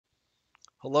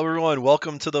Hello, everyone.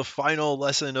 Welcome to the final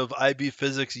lesson of IB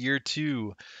Physics Year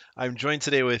 2. I'm joined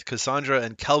today with Cassandra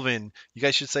and Kelvin. You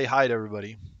guys should say hi to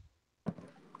everybody.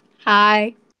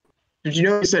 Hi. Did you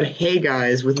know you said, hey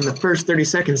guys, within the first 30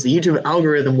 seconds, the YouTube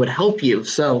algorithm would help you.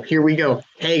 So here we go.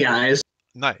 Hey guys.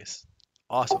 Nice.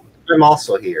 Awesome. I'm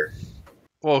also here.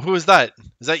 Well, who is that?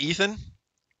 Is that Ethan?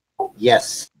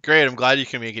 Yes. Great. I'm glad you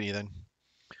can make it, Ethan.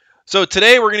 So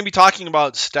today we're going to be talking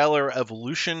about stellar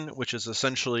evolution, which is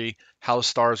essentially how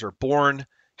stars are born,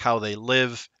 how they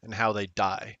live, and how they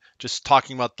die. Just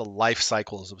talking about the life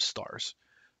cycles of stars.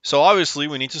 So obviously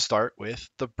we need to start with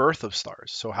the birth of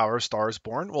stars. So how are stars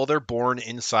born? Well, they're born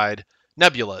inside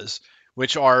nebulas,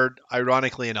 which are,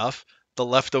 ironically enough, the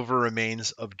leftover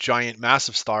remains of giant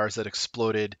massive stars that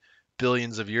exploded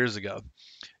billions of years ago.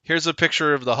 Here's a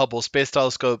picture of the Hubble Space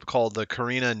Telescope called the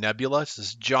Carina Nebula. It's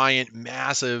this giant,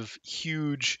 massive,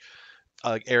 huge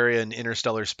area in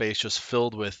interstellar space just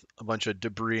filled with a bunch of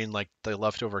debris and like the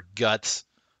leftover guts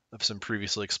of some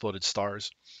previously exploded stars.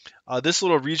 This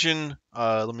little region,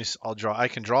 I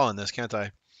can draw on this, can't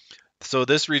I? So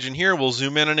this region here, we'll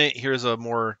zoom in on it. Here's a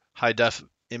more high def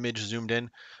image zoomed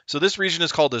in. So this region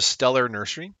is called a stellar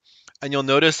nursery. And you'll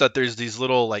notice that there's these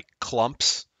little like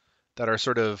clumps that are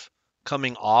sort of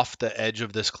coming off the edge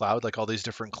of this cloud, like all these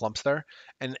different clumps there.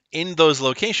 And in those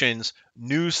locations,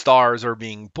 new stars are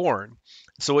being born.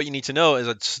 So what you need to know is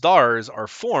that stars are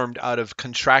formed out of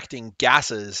contracting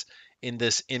gases in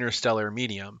this interstellar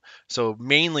medium. So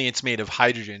mainly it's made of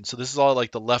hydrogen. So this is all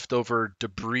like the leftover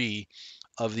debris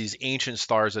of these ancient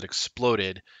stars that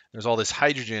exploded. There's all this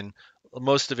hydrogen.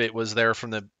 Most of it was there from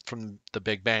the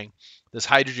Big Bang. This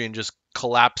hydrogen just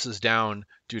collapses down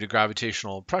due to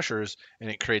gravitational pressures and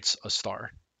it creates a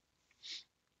star.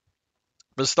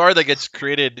 The star that gets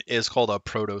created is called a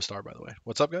protostar, by the way.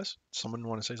 What's up, guys? Someone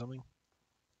want to say something?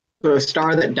 So a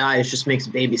star that dies just makes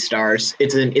baby stars.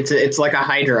 It's like a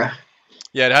hydra.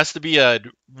 Yeah, it has to be a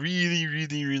really,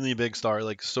 really, really big star,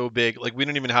 like so big. Like we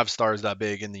don't even have stars that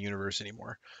big in the universe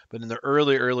anymore. But in the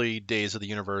early days of the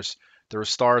universe, there were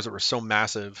stars that were so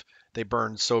massive, they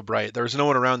burned so bright. There was no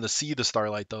one around to see the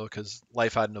starlight though, because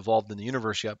life hadn't evolved in the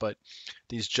universe yet. But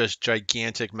these just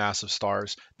gigantic, massive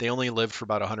stars, they only lived for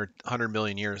about 100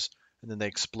 million years, and then they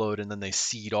explode, and then they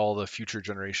seed all the future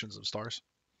generations of stars.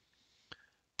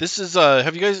 This is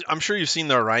have you guys, I'm sure you've seen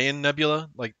the Orion Nebula,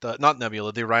 like the not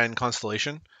nebula, the Orion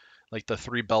constellation, like the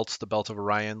three belts, the belt of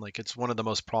Orion, like it's one of the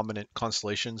most prominent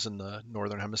constellations in the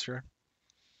northern hemisphere.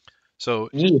 So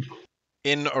Yee.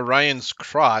 in Orion's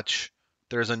crotch,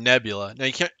 there's a nebula. Now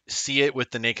you can't see it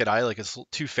with the naked eye, like it's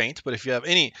too faint, but if you have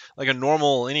any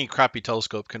crappy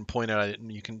telescope can point at it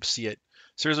and you can see it.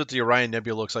 So here's what the Orion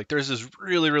Nebula looks like. There's this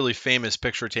really, really famous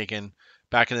picture taken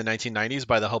back in the 1990s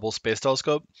by the Hubble Space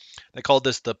Telescope. They called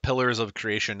this the Pillars of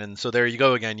Creation. And so there you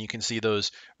go again. You can see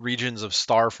those regions of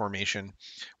star formation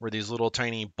where these little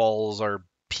tiny balls are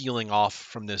peeling off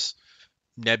from this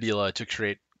nebula to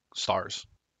create stars.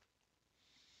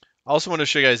 I also want to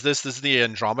show you guys this. This is the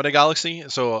Andromeda Galaxy.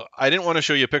 So I didn't want to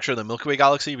show you a picture of the Milky Way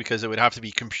Galaxy because it would have to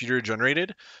be computer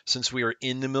generated. Since we are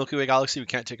in the Milky Way Galaxy, we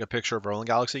can't take a picture of our own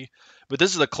galaxy. But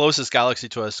this is the closest galaxy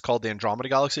to us called the Andromeda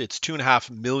Galaxy. It's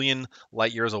 2.5 million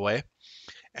light years away.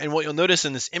 And what you'll notice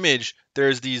in this image,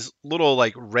 there's these little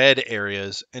like red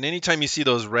areas. And anytime you see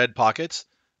those red pockets,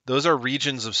 those are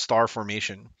regions of star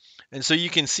formation. And so you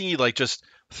can see like just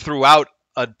throughout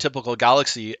a typical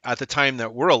galaxy at the time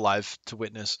that we're alive to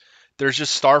witness, there's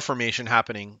just star formation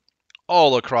happening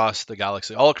all across the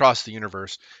galaxy, all across the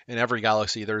universe. In every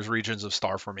galaxy, there's regions of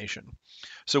star formation.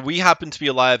 So we happen to be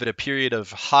alive at a period of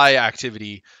high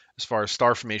activity as far as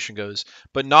star formation goes,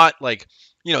 but not like,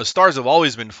 stars have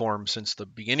always been formed since the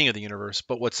beginning of the universe.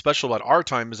 But what's special about our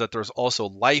time is that there's also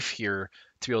life here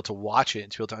to be able to watch it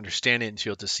and to be able to understand it and to be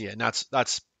able to see it. And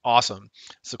that's awesome.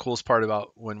 It's the coolest part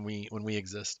about when we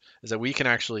exist is that we can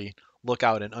actually look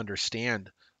out and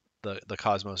understand the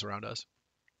cosmos around us.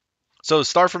 So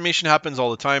star formation happens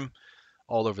all the time,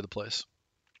 all over the place.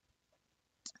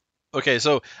 Okay,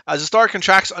 so as a star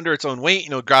contracts under its own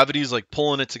weight, gravity is like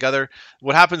pulling it together.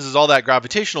 What happens is all that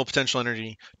gravitational potential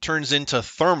energy turns into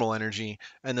thermal energy,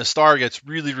 and the star gets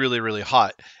really, really, really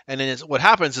hot. And then what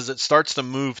happens is it starts to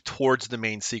move towards the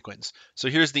main sequence. So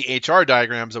here's the HR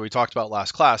diagrams that we talked about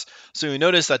last class. So you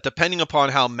notice that depending upon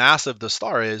how massive the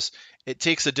star is, it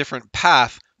takes a different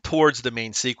path towards the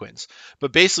main sequence.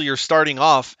 But basically you're starting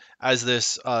off as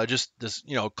this just this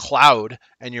cloud,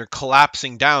 and you're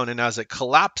collapsing down, and as it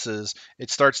collapses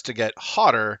it starts to get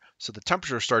hotter, so the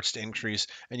temperature starts to increase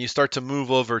and you start to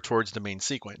move over towards the main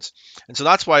sequence. And so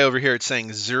that's why over here it's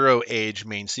saying 0 age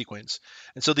main sequence.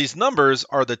 And so these numbers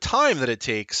are the time that it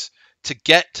takes to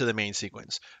get to the main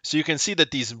sequence. So you can see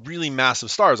that these really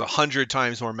massive stars, 100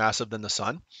 times more massive than the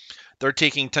sun, they're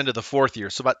taking 10 to the fourth year.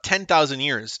 So about 10,000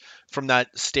 years from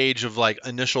that stage of like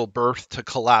initial birth to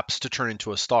collapse to turn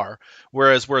into a star.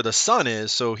 Whereas where the sun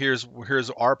is, so here's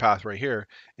our path right here.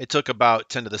 It took about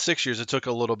 10 to the 6 years. It took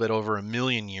a little bit over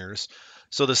 1,000,000 years.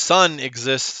 So the sun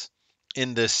exists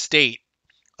in this state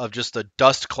of just a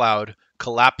dust cloud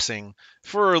collapsing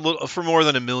for more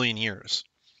than 1,000,000 years.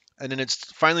 And then it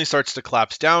finally starts to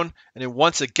collapse down. And then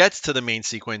once it gets to the main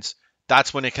sequence,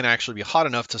 that's when it can actually be hot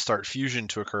enough to start fusion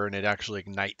to occur, and it actually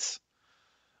ignites.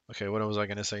 Okay, what was I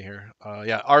going to say here?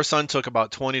 Yeah, our sun took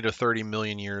about 20 to 30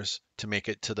 million years to make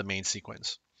it to the main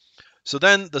sequence. So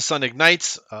then the sun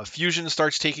ignites, fusion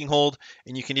starts taking hold,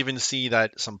 and you can even see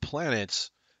that some planets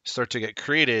start to get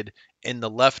created in the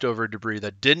leftover debris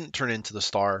that didn't turn into the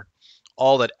star.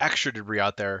 All that extra debris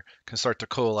out there can start to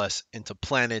coalesce into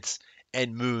planets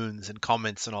and moons and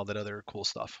comets and all that other cool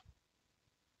stuff.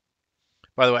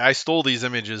 By the way, I stole these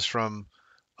images from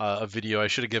a video. I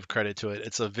should have given credit to it.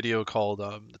 It's a video called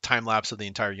The Time Lapse of the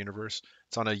Entire Universe.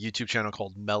 It's on a YouTube channel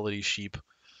called Melody Sheep.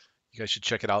 You guys should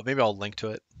check it out. Maybe I'll link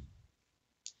to it.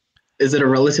 Is it a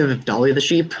relative of Dolly the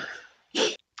sheep?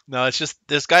 No, it's just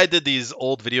this guy did these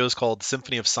old videos called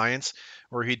Symphony of Science,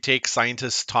 where he'd take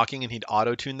scientists talking and he'd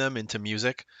auto-tune them into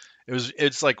music.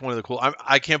 It's like one of the cool.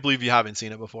 I can't believe you haven't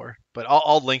seen it before, but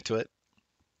I'll link to it.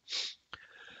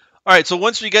 All right, so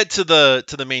once we get to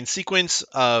the main sequence,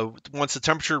 once the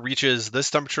temperature reaches this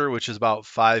temperature, which is about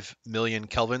 5 million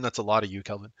Kelvin, that's a lot of you,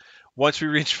 Kelvin. Once we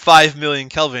reach 5 million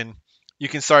Kelvin, you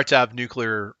can start to have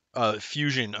nuclear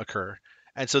fusion occur.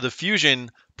 And so the fusion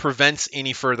prevents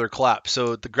any further collapse.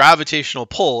 So the gravitational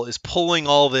pull is pulling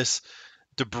all this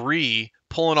debris,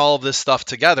 pulling all of this stuff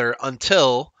together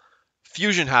until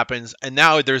fusion happens. And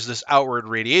now there's this outward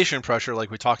radiation pressure, like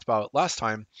we talked about last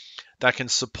time, that can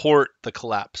support the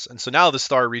collapse. And so now the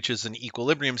star reaches an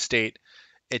equilibrium state.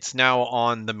 It's now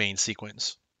on the main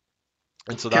sequence.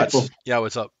 And so that's, Careful. yeah,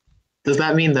 what's up? Does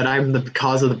that mean that I'm the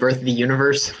cause of the birth of the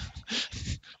universe?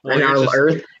 Well, and you're our just-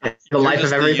 Earth? The You're life just of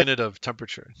the everything? unit of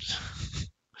temperature.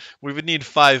 We would need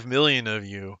 5 million of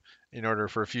you in order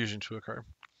for fusion to occur.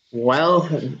 Well,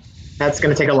 that's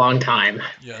going to take a long time.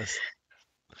 Yes.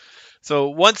 So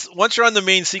once you're on the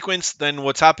main sequence, then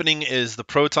what's happening is that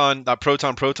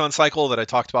proton-proton cycle that I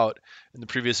talked about in the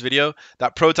previous video,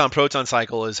 that proton-proton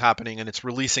cycle is happening and it's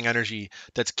releasing energy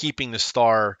that's keeping the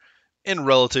star in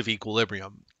relative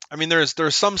equilibrium. I mean,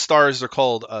 there's some stars, they're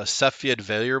called Cepheid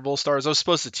variable stars. I was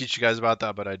supposed to teach you guys about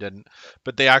that, but I didn't.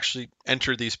 But they actually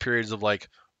enter these periods of like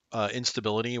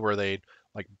instability where they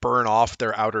like burn off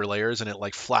their outer layers and it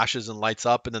like flashes and lights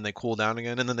up and then they cool down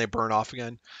again and then they burn off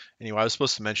again. Anyway, I was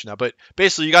supposed to mention that, but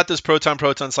basically you got this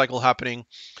proton-proton cycle happening.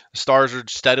 Stars are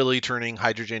steadily turning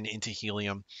hydrogen into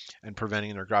helium and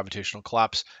preventing their gravitational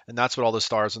collapse, and that's what all the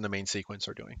stars in the main sequence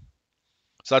are doing.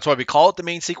 So that's why we call it the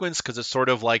main sequence, because it's sort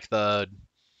of like the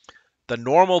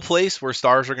normal place where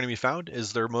stars are going to be found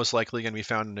is they're most likely going to be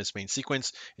found in its main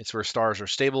sequence. It's where stars are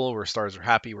stable, where stars are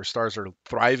happy, where stars are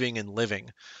thriving and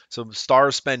living. So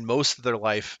stars spend most of their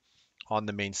life on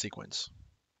the main sequence.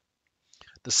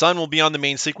 The sun will be on the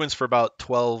main sequence for about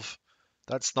 12,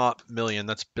 that's not million,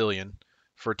 that's billion,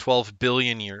 for 12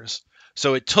 billion years.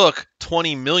 So it took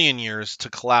 20 million years to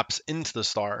collapse into the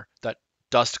star, that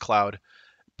dust cloud,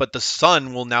 but the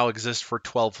sun will now exist for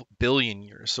 12 billion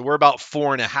years. So we're about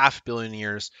 4.5 billion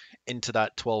years into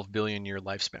that 12 billion year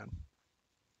lifespan.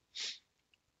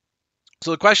 So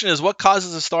the question is, what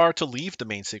causes a star to leave the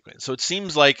main sequence? So it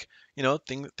seems like,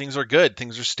 things are good,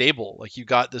 things are stable. Like you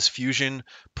got this fusion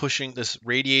pushing, this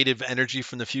radiative energy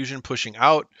from the fusion pushing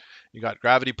out. You got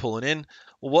gravity pulling in.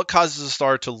 Well, what causes a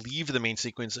star to leave the main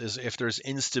sequence is if there's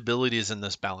instabilities in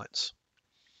this balance.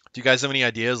 Do you guys have any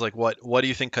ideas? Like what do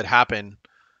you think could happen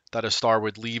that a star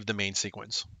would leave the main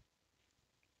sequence?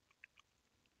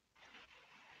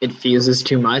 It fuses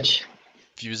too much.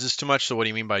 Fuses too much? So what do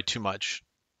you mean by too much?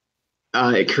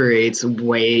 It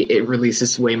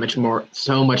releases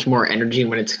so much more energy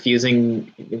when it's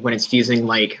fusing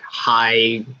like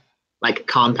high, like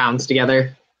compounds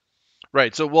together.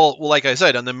 Right. So, well, like I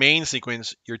said, on the main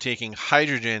sequence, you're taking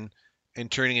hydrogen and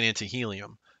turning it into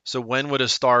helium. So when would a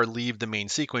star leave the main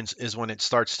sequence is when it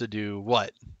starts to do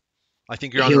what? I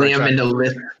think you're on the right track.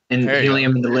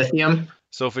 Helium into lithium.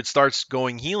 So if it starts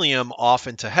going helium off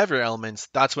into heavier elements,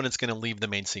 that's when it's going to leave the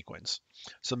main sequence.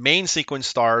 So main sequence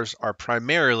stars are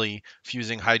primarily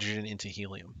fusing hydrogen into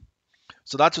helium.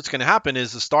 So that's what's going to happen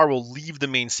is the star will leave the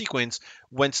main sequence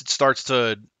once it starts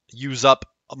to use up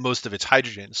most of its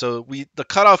hydrogen. So the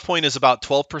cutoff point is about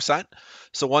 12%.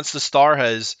 So once the star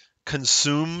has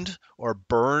consumed or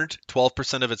burned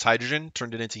 12% of its hydrogen,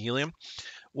 turned it into helium,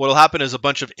 what will happen is a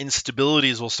bunch of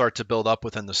instabilities will start to build up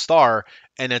within the star,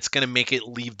 and it's going to make it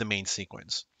leave the main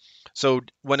sequence. So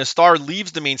when a star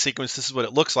leaves the main sequence, this is what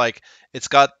it looks like. It's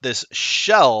got this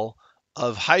shell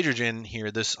of hydrogen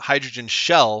here, this hydrogen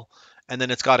shell, and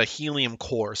then it's got a helium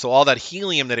core. So all that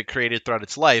helium that it created throughout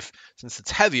its life, since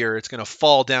it's heavier, it's going to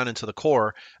fall down into the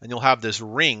core, and you'll have this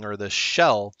ring or this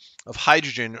shell of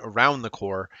hydrogen around the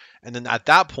core. And then at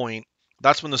that point,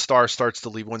 that's when the star starts to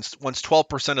leave. Once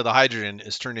 12% of the hydrogen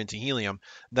is turned into helium,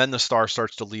 then the star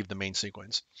starts to leave the main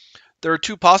sequence. There are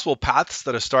two possible paths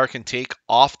that a star can take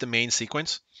off the main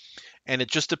sequence, and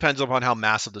it just depends upon how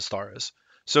massive the star is.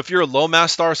 So if you're a low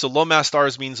mass star, so low mass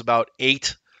stars means about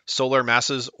 8 solar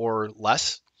masses or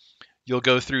less, you'll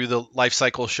go through the life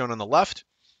cycle shown on the left.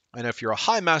 And if you're a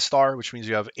high mass star, which means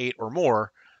you have 8 or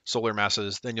more solar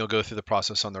masses, then you'll go through the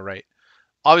process on the right.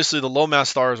 Obviously, the low mass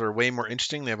stars are way more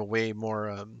interesting. They have a way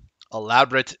more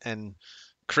elaborate and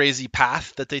crazy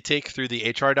path that they take through the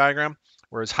HR diagram,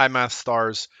 whereas high mass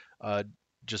stars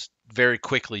just very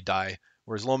quickly die,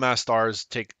 whereas low mass stars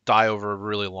die over a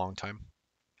really long time.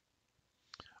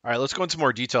 All right, let's go into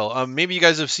more detail. Maybe you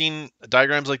guys have seen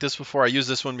diagrams like this before. I use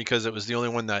this one because it was the only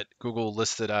one that Google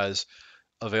listed as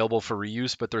available for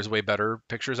reuse, but there's way better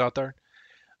pictures out there.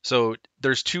 So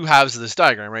there's two halves of this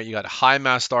diagram, right? You got high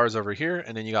mass stars over here,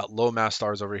 and then you got low mass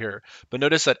stars over here. But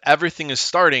notice that everything is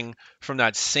starting from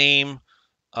that same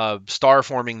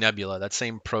star-forming nebula, that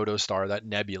same protostar, that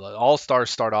nebula. All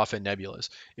stars start off in nebulas.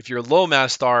 If you're a low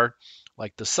mass star,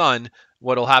 like the sun,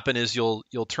 what'll happen is you'll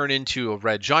turn into a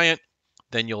red giant,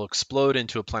 then you'll explode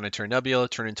into a planetary nebula,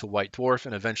 turn into a white dwarf,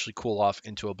 and eventually cool off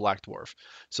into a black dwarf.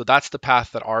 So that's the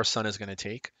path that our sun is going to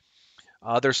take.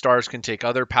 Other stars can take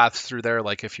other paths through there,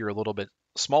 like if you're a little bit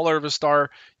smaller of a star,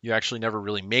 you actually never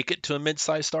really make it to a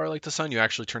mid-sized star like the sun. You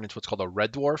actually turn into what's called a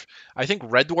red dwarf. I think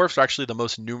red dwarfs are actually the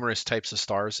most numerous types of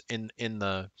stars in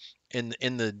the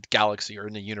galaxy or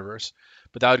in the universe.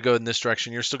 But that would go in this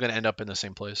direction. You're still going to end up in the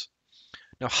same place.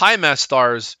 Now, high mass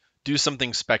stars do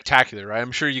something spectacular, right?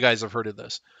 I'm sure you guys have heard of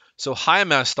this. So high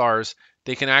mass stars,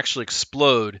 they can actually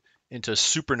explode into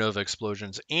supernova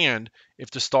explosions. And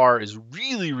if the star is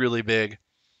really, really big,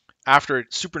 after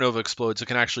supernova explodes, it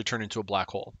can actually turn into a black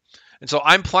hole. And so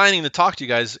I'm planning to talk to you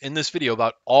guys in this video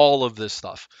about all of this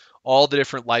stuff, all the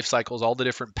different life cycles, all the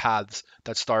different paths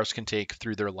that stars can take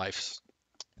through their life.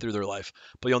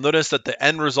 But you'll notice that the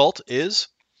end result is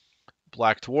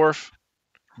black dwarf,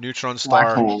 neutron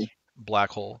star, black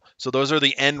hole. So those are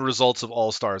the end results of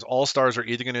all stars. All stars are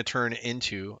either going to turn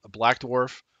into a black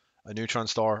dwarf, a neutron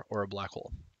star, or a black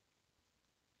hole.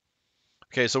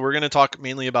 Okay, so we're going to talk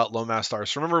mainly about low mass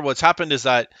stars. So remember, what's happened is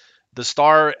that the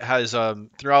star has,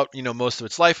 throughout most of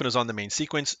its life, when it was on the main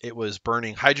sequence, it was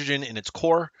burning hydrogen in its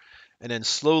core, and then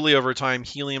slowly over time,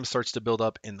 helium starts to build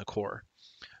up in the core.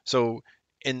 So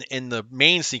in the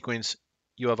main sequence,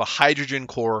 you have a hydrogen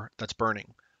core that's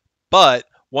burning. But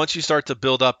once you start to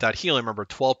build up that helium, remember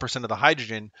 12% of the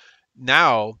hydrogen,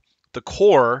 now the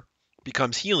core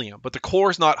becomes helium, but the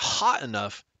core is not hot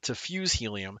enough to fuse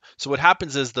helium. So what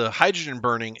happens is the hydrogen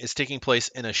burning is taking place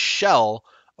in a shell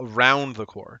around the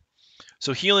core.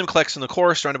 So helium collects in the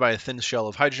core, surrounded by a thin shell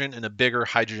of hydrogen and a bigger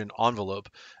hydrogen envelope.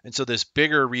 And so this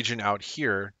bigger region out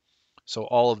here, so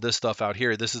all of this stuff out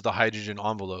here, this is the hydrogen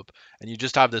envelope. And you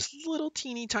just have this little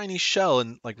teeny tiny shell,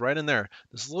 and like right in there,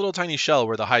 this little tiny shell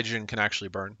where the hydrogen can actually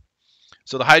burn.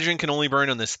 So the hydrogen can only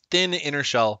burn on this thin inner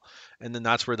shell, and then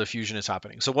that's where the fusion is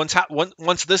happening. So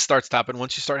once this starts to happen,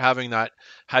 once you start having that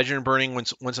hydrogen burning,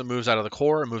 once it moves out of the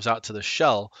core and moves out to the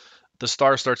shell, the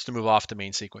star starts to move off the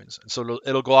main sequence. And so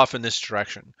it'll go off in this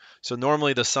direction. So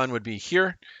normally the sun would be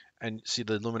here, and see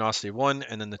the luminosity of 1,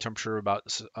 and then the temperature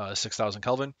about 6,000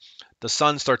 Kelvin. The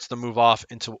sun starts to move off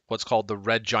into what's called the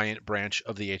red giant branch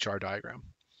of the HR diagram.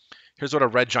 Here's what a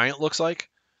red giant looks like.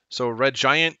 So a red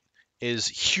giant is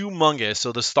humongous.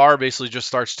 So the star basically just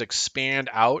starts to expand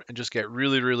out and just get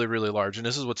really, really, really large. And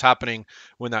this is what's happening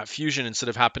when that fusion, instead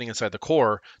of happening inside the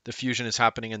core, the fusion is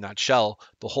happening in that shell.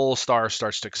 The whole star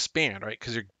starts to expand, right?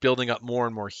 Because you're building up more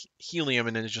and more helium,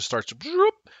 and then it just starts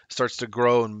to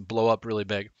grow and blow up really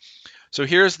big. So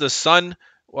here's the sun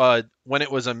when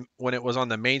it was on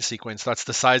the main sequence. That's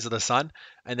the size of the sun,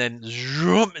 and then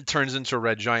zoom, it turns into a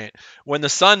red giant. When the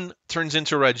sun turns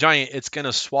into a red giant, it's going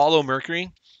to swallow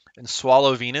Mercury and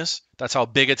swallow Venus. That's how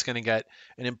big it's going to get,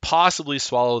 and impossibly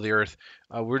swallow the Earth.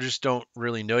 We just don't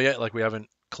really know yet. Like, we haven't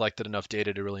collected enough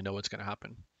data to really know what's going to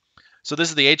happen. So this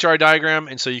is the HR diagram,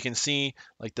 and so you can see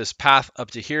like this path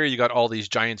up to here, you got all these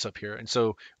giants up here. And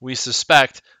so we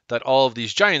suspect that all of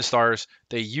these giant stars,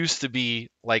 they used to be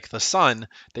like the sun,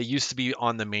 they used to be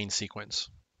on the main sequence.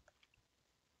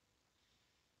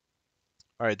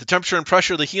 All right, the temperature and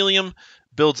pressure of the helium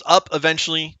builds up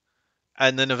eventually,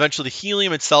 and then eventually the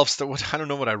helium itself, I don't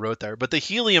know what I wrote there, but the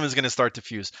helium is going to start to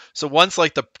fuse. So once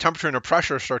like the temperature and the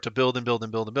pressure start to build and build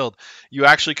and build and build, you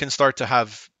actually can start to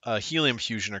have helium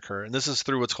fusion occur. And this is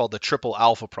through what's called the triple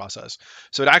alpha process.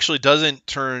 So it actually doesn't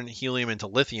turn helium into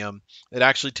lithium. It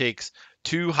actually takes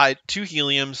two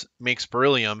heliums, makes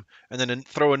beryllium, and then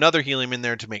throw another helium in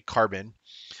there to make carbon.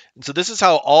 And so this is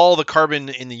how all the carbon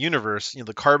in the universe,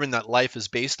 the carbon that life is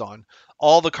based on,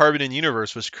 all the carbon in the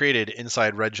universe was created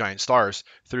inside red giant stars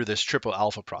through this triple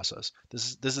alpha process.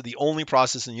 This is the only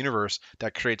process in the universe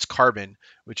that creates carbon,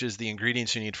 which is the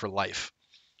ingredients you need for life.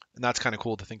 And that's kind of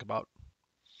cool to think about.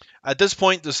 At this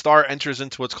point, the star enters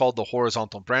into what's called the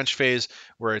horizontal branch phase,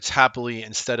 where it's happily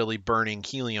and steadily burning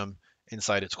helium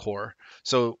inside its core.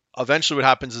 So eventually what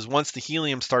happens is once the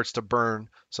helium starts to burn,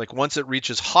 it's like once it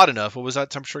reaches hot enough, what was that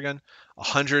temperature again?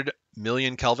 100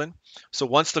 million Kelvin. So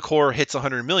once the core hits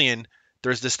 100 million,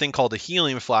 there's this thing called a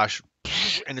helium flash,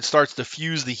 and it starts to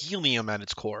fuse the helium at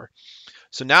its core.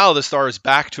 So now the star is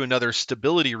back to another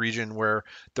stability region where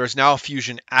there's now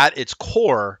fusion at its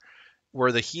core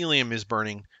where the helium is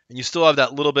burning, and you still have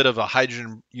that little bit of a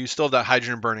hydrogen, you still have that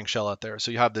hydrogen burning shell out there.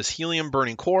 So you have this helium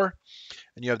burning core,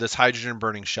 and you have this hydrogen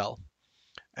burning shell.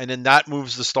 And then that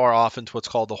moves the star off into what's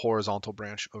called the horizontal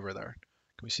branch over there.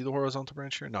 Can we see the horizontal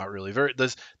branch here? Not really.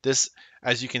 This,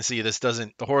 as you can see, this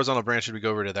doesn't, the horizontal branch should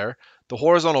go over to there. The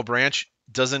horizontal branch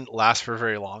doesn't last for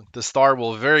very long. The star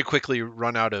will very quickly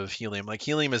run out of helium. Like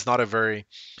helium is not a very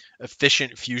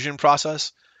efficient fusion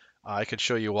process. I could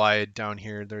show you why down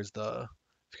here. There's the,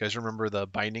 if you guys remember the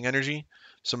binding energy.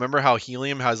 So remember how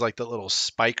helium has like that little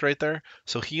spike right there?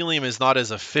 So helium is not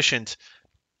as efficient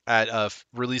at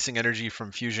releasing energy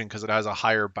from fusion because it has a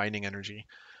higher binding energy.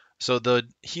 So the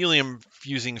helium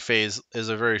fusing phase is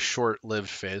a very short-lived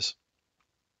phase.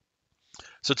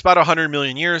 So it's about 100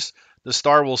 million years. The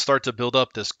star will start to build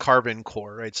up this carbon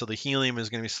core, right? So the helium is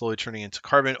going to be slowly turning into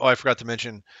carbon. Oh, I forgot to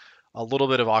mention a little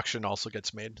bit of oxygen also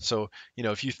gets made. So,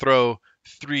 if you throw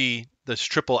this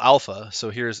triple alpha, so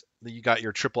here's, you got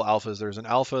your triple alphas. There's an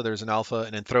alpha,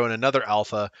 and then throw in another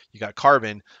alpha, you got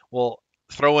carbon. Well,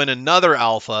 throw in another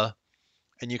alpha,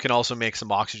 and you can also make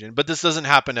some oxygen. But this doesn't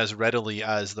happen as readily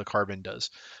as the carbon does.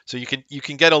 So you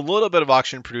can get a little bit of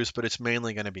oxygen produced, but it's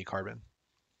mainly going to be carbon.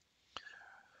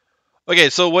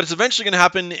 Okay, so what's eventually going to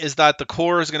happen is that the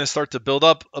core is going to start to build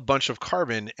up a bunch of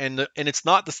carbon, and it's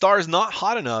not, the star is not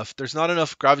hot enough. There's not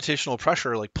enough gravitational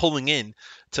pressure like pulling in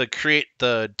to create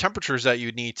the temperatures that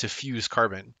you need to fuse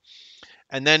carbon.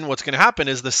 And then what's going to happen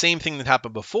is the same thing that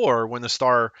happened before when the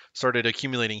star started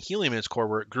accumulating helium in its core,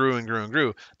 where it grew and grew and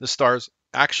grew. The star's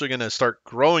actually going to start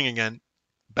growing again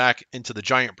back into the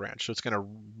giant branch. So it's going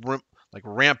to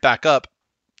ramp back up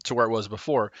to where it was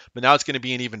before, but now it's going to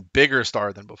be an even bigger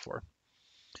star than before.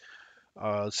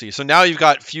 Let's see. So now you've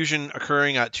got fusion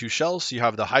occurring at two shells. So you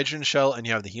have the hydrogen shell and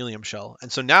you have the helium shell.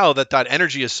 And so now that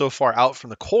energy is so far out from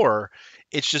the core,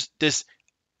 it's just this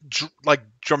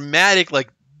dramatic,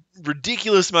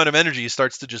 ridiculous amount of energy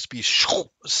starts to just be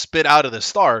spit out of the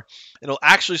star. It'll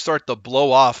actually start to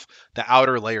blow off the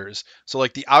outer layers. So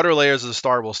like the outer layers of the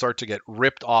star will start to get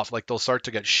ripped off, like they'll start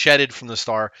to get shedded from the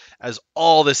star as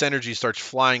all this energy starts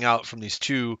flying out from these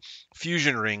two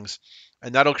fusion rings,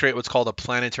 and that'll create what's called a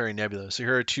planetary nebula. So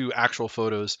here are two actual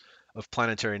photos of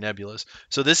planetary nebulas.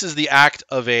 So this is the act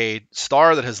of a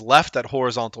star that has left that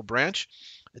horizontal branch.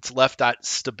 It's left that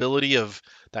stability of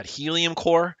that helium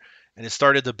core, and it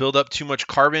started to build up too much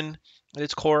carbon at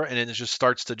its core, and it just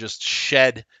starts to just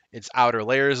shed its outer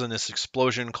layers in this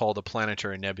explosion called a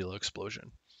planetary nebula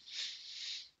explosion.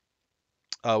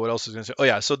 What else is going to say? Oh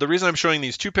yeah, so the reason I'm showing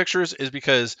these two pictures is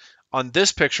because on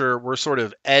this picture we're sort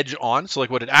of edge on. So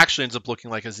like what it actually ends up looking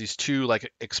like is these two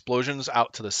like explosions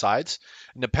out to the sides,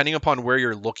 and depending upon where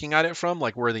you're looking at it from,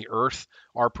 like where the Earth,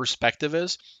 our perspective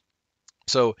is.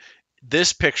 So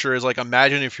this picture is like,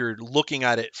 imagine if you're looking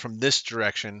at it from this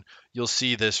direction, you'll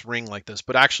see this ring like this.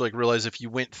 But actually, like, realize if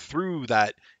you went through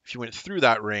that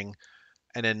ring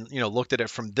and then looked at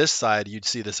it from this side, you'd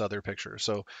see this other picture.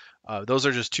 So those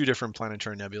are just two different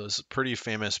planetary nebulas. Pretty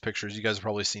famous pictures. You guys have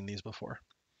probably seen these before.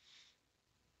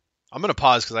 I'm gonna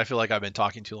pause because I feel like I've been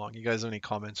talking too long. You guys have any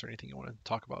comments or anything you want to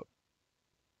talk about?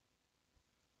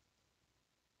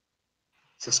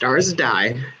 So stars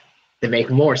die, they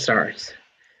make more stars.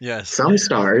 Yes. Some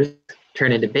stars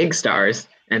turn into big stars,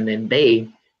 and then they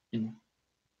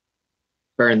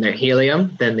burn their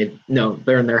helium, then they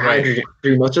burn their Right. hydrogen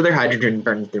through most of their hydrogen,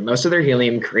 burn through most of their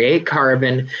helium, create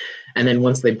carbon, and then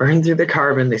once they burn through the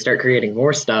carbon, they start creating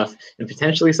more stuff, and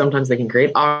potentially sometimes they can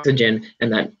create oxygen,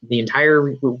 and that the entire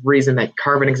reason that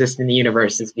carbon exists in the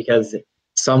universe is because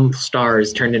some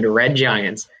stars turned into red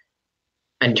giants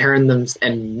and turned them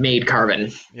and made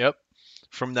carbon. Yep.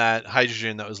 From that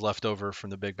hydrogen that was left over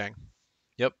from the Big Bang.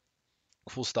 Yep.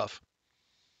 Cool stuff.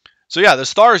 So yeah, the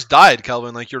stars died,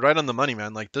 Kelvin. Like you're right on the money,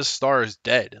 man. Like this star is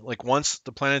dead. Like once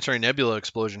the planetary nebula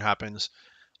explosion happens,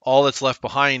 all that's left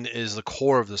behind is the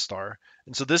core of the star.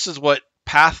 And so this is what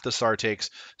path the star takes.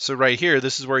 So right here,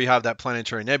 this is where you have that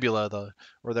planetary nebula,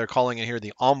 where they're calling it here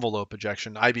the envelope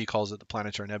ejection. IB calls it the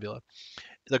planetary nebula.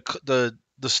 The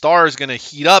star is going to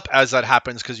heat up as that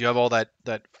happens because you have all that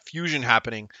fusion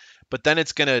happening. But then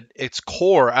its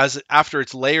core after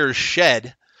its layers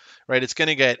shed, right? It's going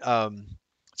to get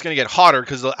hotter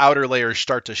because the outer layers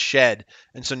start to shed,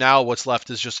 and so now what's left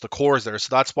is just the cores there.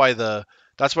 So that's why the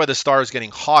star is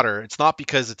getting hotter. It's not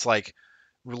because it's like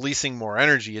releasing more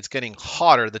energy. It's getting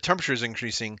hotter. The temperature is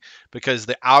increasing because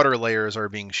the outer layers are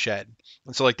being shed.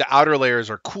 And so like the outer layers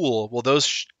are cool. Well,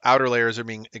 those outer layers are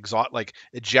being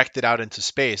ejected out into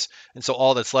space. And so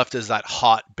all that's left is that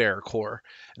hot bare core.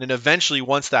 And then eventually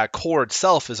once that core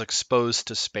itself is exposed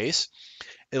to space,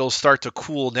 it'll start to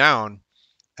cool down,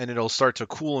 and it'll start to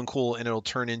cool and cool, and it'll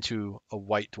turn into a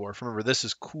white dwarf. Remember, this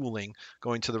is cooling.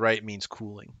 Going to the right means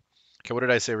cooling. Okay, what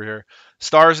did I say over here?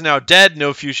 Star is now dead.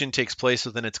 No fusion takes place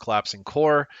within its collapsing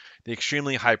core. The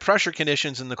extremely high pressure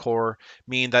conditions in the core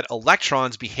mean that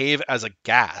electrons behave as a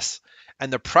gas,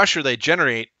 and the pressure they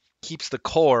generate keeps the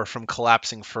core from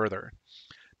collapsing further.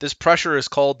 This pressure is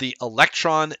called the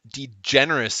electron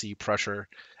degeneracy pressure,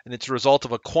 and it's a result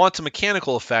of a quantum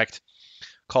mechanical effect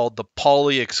called the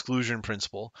Pauli exclusion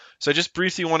principle. So I just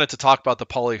briefly wanted to talk about the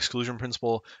Pauli exclusion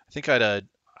principle. I think I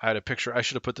had a picture. I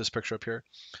should have put this picture up here.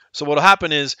 So what'll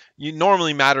happen is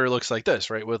normally matter looks like this,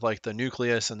 right? With like the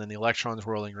nucleus and then the electrons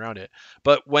whirling around it.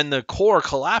 But when the core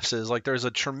collapses, like there's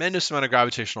a tremendous amount of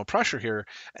gravitational pressure here,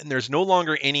 and there's no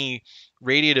longer any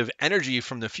radiative energy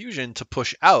from the fusion to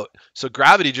push out. So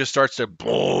gravity just starts to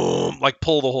boom, like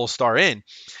pull the whole star in.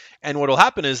 And what will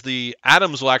happen is the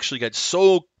atoms will actually get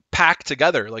so packed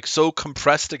together, like so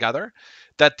compressed together,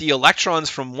 that the electrons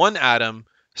from one atom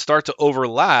start to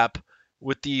overlap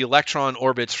with the electron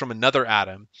orbits from another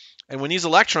atom. And when these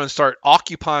electrons start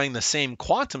occupying the same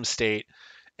quantum state,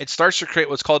 it starts to create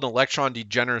what's called an electron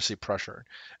degeneracy pressure.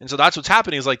 And so that's what's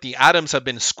happening is like the atoms have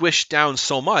been squished down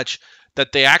so much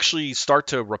that they actually start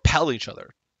to repel each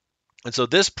other. And so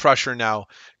this pressure now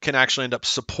can actually end up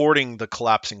supporting the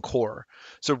collapsing core.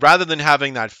 So rather than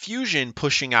having that fusion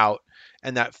pushing out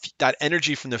and that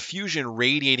energy from the fusion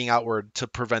radiating outward to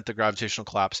prevent the gravitational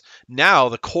collapse, now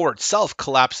the core itself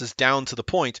collapses down to the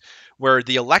point where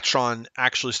the electron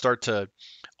actually start to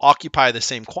occupy the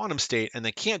same quantum state, and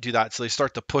they can't do that, so they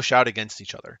start to push out against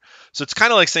each other. So it's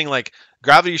kind of like saying like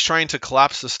gravity is trying to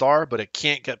collapse the star, but it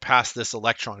can't get past this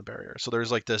electron barrier. So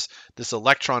there's like this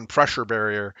electron pressure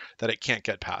barrier that it can't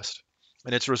get past.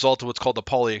 And it's a result of what's called the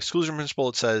Pauli exclusion principle.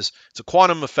 It says it's a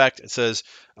quantum effect. It says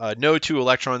no two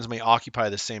electrons may occupy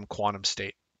the same quantum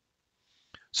state.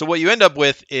 So what you end up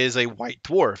with is a white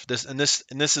dwarf. This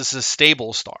is a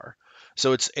stable star.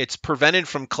 So it's prevented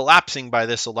from collapsing by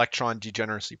this electron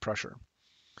degeneracy pressure.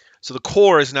 So the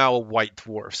core is now a white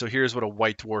dwarf. So here's what a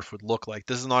white dwarf would look like.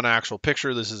 This is not an actual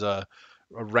picture. This is a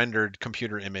rendered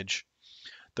computer image.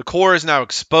 The core is now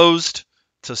exposed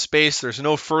to space. There's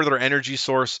no further energy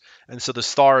source, and so the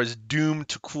star is doomed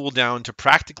to cool down to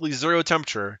practically zero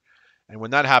temperature. And when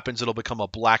that happens, it'll become a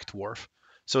black dwarf.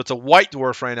 So it's a white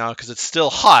dwarf right now because it's still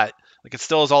hot. Like it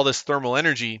still has all this thermal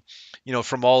energy,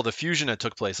 from all the fusion that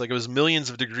took place. Like it was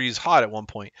millions of degrees hot at one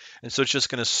point. And so it's just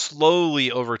going to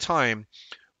slowly over time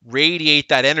radiate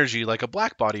that energy like a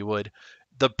black body would.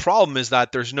 The problem is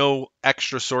that there's no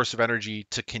extra source of energy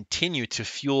to continue to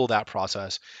fuel that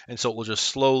process. And so it will just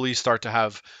slowly start to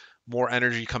have more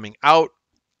energy coming out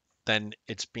than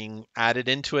it's being added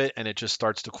into it, and it just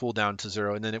starts to cool down to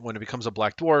zero. And then when it becomes a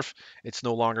black dwarf, it's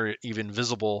no longer even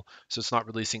visible, so it's not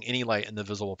releasing any light in the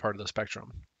visible part of the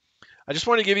spectrum. I just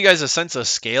want to give you guys a sense of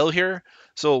scale here.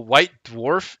 So a white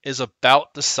dwarf is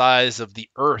about the size of the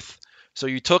Earth. So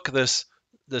you took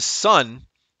the sun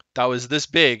that was this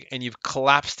big and you've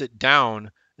collapsed it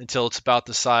down until it's about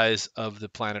the size of the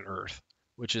planet Earth,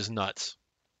 which is nuts.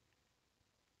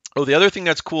 Oh, the other thing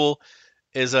that's cool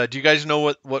is do you guys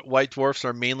know what white dwarfs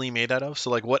are mainly made out of? So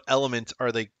like what element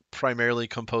are they primarily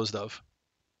composed of?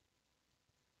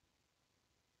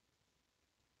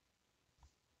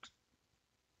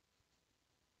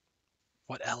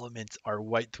 What element are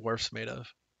white dwarfs made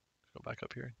of? Go back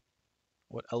up here.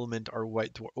 What element are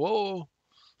white dwarfs? Whoa!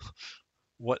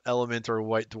 What element are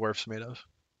white dwarfs made of?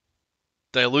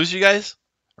 Did I lose you guys?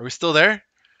 Are we still there?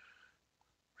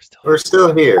 We're still We're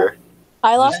still here.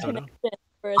 I You lost just don't know? connection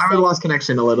for a I second. lost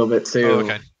connection a little bit Oh, too.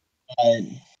 okay.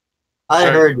 I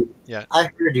Sorry. heard. Yeah. I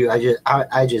heard you.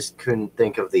 I just couldn't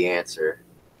think of the answer.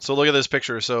 So look at this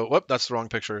picture. So, whoop, that's the wrong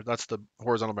picture. That's the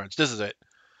horizontal branch. This is it.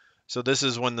 So this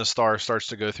is when the star starts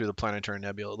to go through the planetary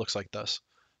nebula. It looks like this.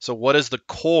 So what is the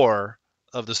core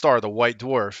of the star, the white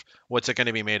dwarf? What's it going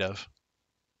to be made of?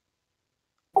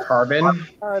 Carbon.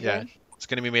 Carbon. Yeah, it's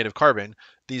going to be made of carbon.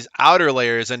 These outer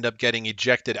layers end up getting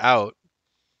ejected out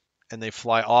and they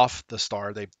fly off the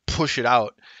star. They push it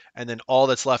out, and then all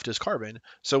that's left is carbon.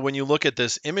 So when you look at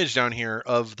this image down here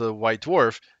of the white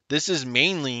dwarf, this is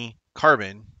mainly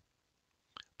carbon,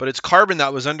 but it's carbon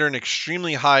that was under an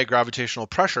extremely high gravitational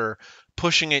pressure,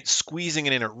 pushing it, squeezing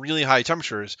it in at really high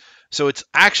temperatures. So it's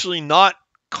actually not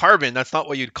carbon. That's not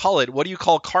what you'd call it. What do you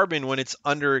call carbon when it's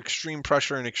under extreme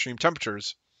pressure and extreme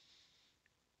temperatures?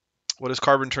 What does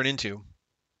carbon turn into?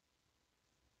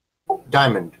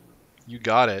 Diamond. You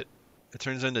got it. It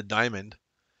turns into diamond.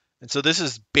 And so this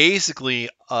is basically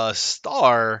a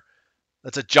star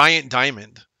that's a giant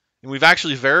diamond. And we've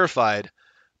actually verified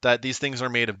that these things are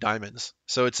made of diamonds.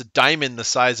 So it's a diamond the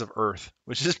size of Earth,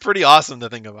 which is pretty awesome to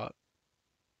think about.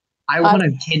 I want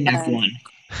to kidnap one.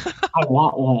 I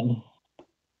want one.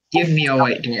 Give me a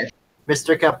white dwarf.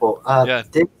 Mr. Keppel, Yeah.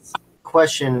 this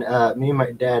question, me and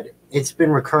my dad, it's been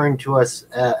recurring to us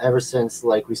ever since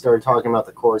like we started talking about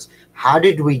the course. How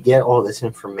did we get all this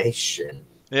information?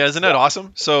 Yeah, isn't that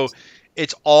awesome? So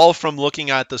it's all from looking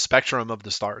at the spectrum of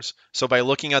the stars. So by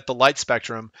looking at the light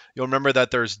spectrum, you'll remember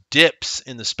that there's dips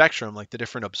in the spectrum, like the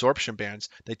different absorption bands.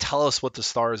 They tell us what the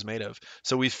star is made of.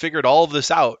 So we figured all of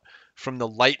this out from the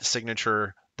light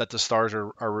signature that the stars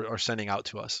are sending out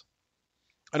to us.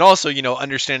 And also,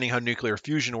 understanding how nuclear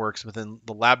fusion works within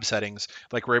the lab settings,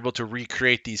 like we're able to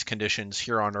recreate these conditions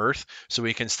here on Earth so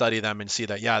we can study them and see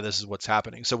that, yeah, this is what's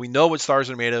happening. So we know what stars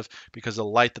are made of because of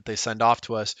the light that they send off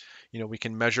to us. We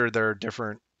can measure their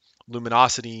different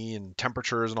luminosity and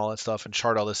temperatures and all that stuff and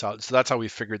chart all this out. So that's how we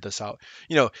figured this out.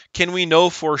 Can we know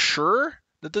for sure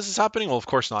that this is happening? Well, of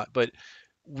course not, but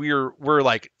we're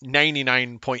like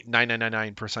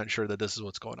 99.9999% sure that this is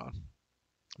what's going on.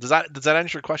 Does that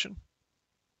answer your question?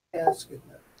 Yeah, that's good.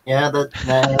 Yeah,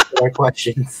 that answered our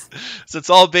questions. So it's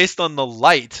all based on the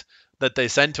light that they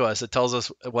send to us. It tells us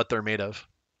what they're made of.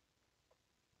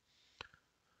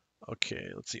 Okay,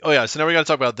 let's see. Oh yeah, so now we got to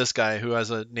talk about this guy who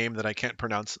has a name that I can't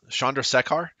pronounce.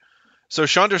 Chandrasekhar. So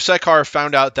Chandrasekhar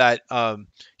found out that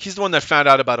he's the one that found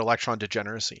out about electron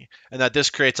degeneracy and that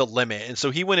this creates a limit. And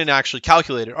so he went and actually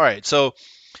calculated, all right, so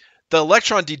the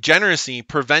electron degeneracy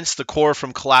prevents the core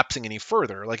from collapsing any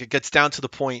further. Like it gets down to the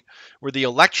point where the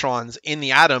electrons in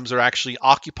the atoms are actually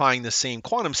occupying the same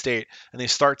quantum state and they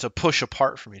start to push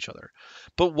apart from each other.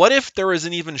 But what if there is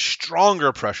an even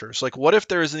stronger pressure? So like what if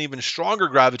there is an even stronger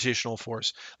gravitational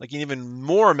force, like an even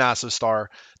more massive star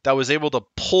that was able to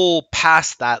pull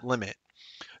past that limit?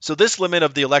 So this limit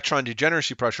of the electron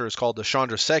degeneracy pressure is called the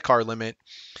Chandrasekhar limit.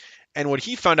 And what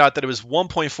he found out that it was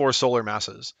 1.4 solar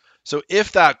masses. So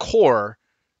if that core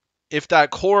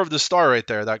of the star right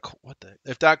there,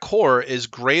 if that core is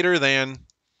greater than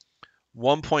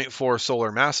 1.4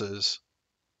 solar masses,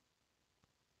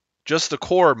 just the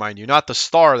core, mind you, not the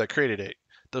star that created it.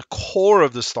 The core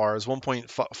of the star is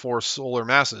 1.4 solar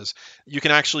masses. You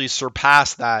can actually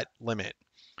surpass that limit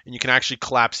and you can actually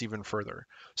collapse even further.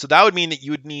 So that would mean that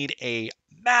you would need a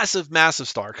massive, massive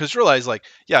star. Because realize,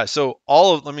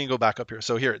 let me go back up here.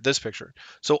 So here, this picture.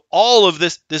 So all of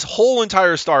this whole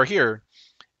entire star here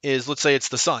is, let's say it's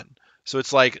the sun. So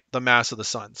it's like the mass of the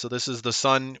sun. So this is the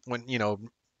sun when,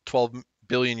 12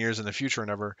 billion years in the future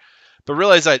and ever. But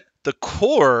realize that the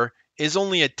core is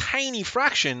only a tiny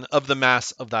fraction of the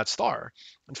mass of that star.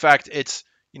 In fact, it's,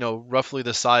 roughly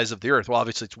the size of the Earth. Well,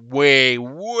 obviously it's way,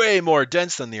 way more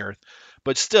dense than the Earth,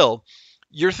 but still,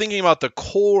 you're thinking about the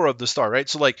core of the star, right?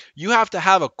 So like you have to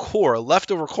have a core, a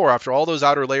leftover core after all those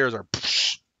outer layers are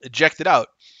ejected out.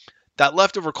 That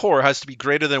leftover core has to be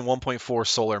greater than 1.4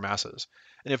 solar masses.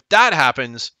 And if that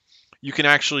happens, you can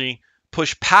actually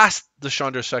push past the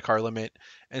Chandrasekhar limit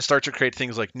and start to create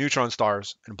things like neutron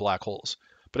stars and black holes.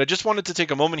 But I just wanted to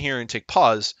take a moment here and take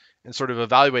pause and sort of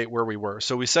evaluate where we were.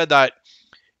 So we said that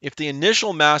if the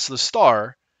initial mass of the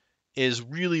star is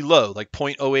really low, like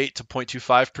 0.08 to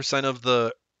 0.25% of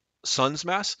the sun's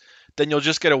mass, then you'll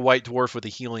just get a white dwarf with a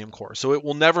helium core. So it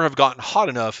will never have gotten hot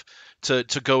enough to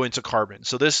go into carbon.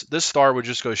 So this star would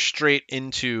just go straight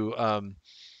into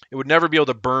It would never be able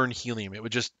to burn helium. It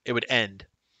would end.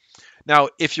 Now,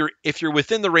 if you're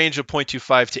within the range of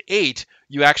 0.25 to 8,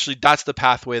 you actually that's the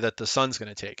pathway that the sun's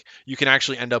going to take. You can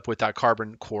actually end up with that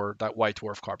carbon core, that white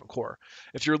dwarf carbon core.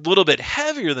 If you're a little bit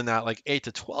heavier than that, like 8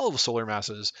 to 12 solar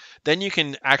masses, then you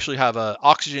can actually have a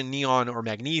oxygen, neon, or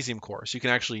magnesium core. So you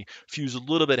can actually fuse a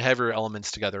little bit heavier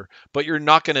elements together, but you're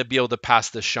not going to be able to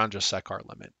pass the Chandrasekhar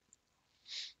limit.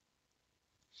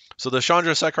 So the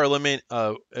Chandrasekhar limit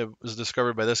it was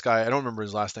discovered by this guy. I don't remember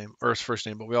his last name or his first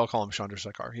name, but we all call him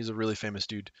Chandrasekhar. He's a really famous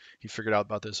dude. He figured out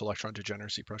about this electron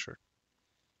degeneracy pressure.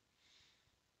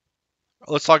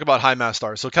 Let's talk about high mass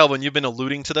stars. So Kelvin, you've been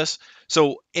alluding to this.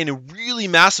 So in really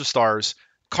massive stars,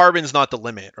 carbon's not the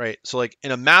limit, right? So like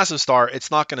in a massive star,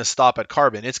 it's not going to stop at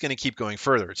carbon. It's going to keep going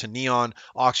further to neon,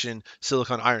 oxygen,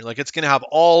 silicon, iron. Like it's going to have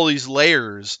all these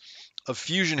layers of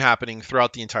fusion happening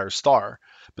throughout the entire star.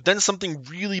 But then something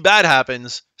really bad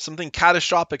happens, something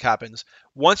catastrophic happens.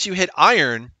 Once you hit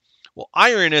iron, well,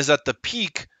 iron is at the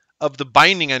peak of the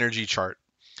binding energy chart.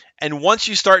 And once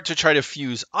you start to try to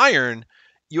fuse iron,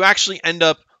 you actually end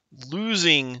up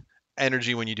losing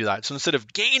energy when you do that. So instead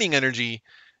of gaining energy,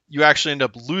 you actually end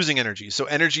up losing energy. So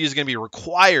energy is going to be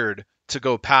required to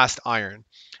go past iron.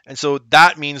 And so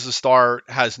that means the star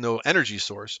has no energy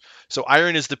source. So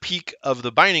iron is the peak of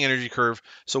the binding energy curve.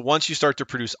 So once you start to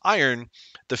produce iron,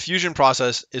 the fusion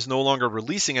process is no longer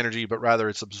releasing energy, but rather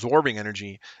it's absorbing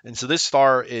energy. And so this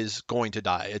star is going to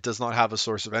die. It does not have a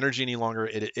source of energy any longer.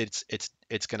 It's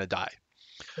going to die.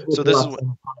 So this is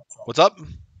what's up?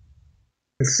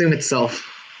 Consume itself.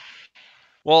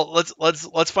 Well,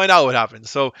 let's find out what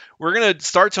happens. So we're gonna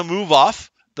start to move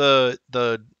off the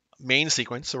main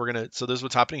sequence. So this is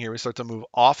what's happening here. We start to move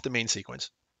off the main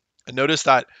sequence, and notice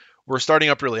that we're starting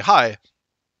up really high.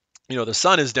 The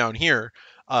sun is down here.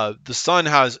 The sun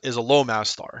is a low mass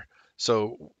star.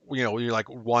 So you're like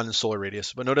 1 solar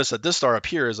radius. But notice that this star up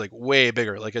here is like way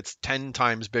bigger. Like it's 10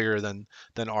 times bigger than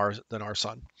our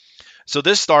sun. So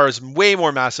this star is way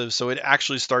more massive, so it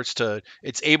actually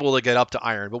it's able to get up to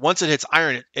iron. But once it hits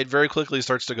iron, it very quickly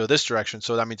starts to go this direction.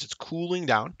 So that means it's cooling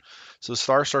down. So the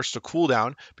star starts to cool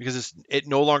down because it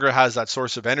no longer has that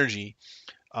source of energy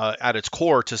at its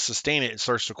core to sustain it. It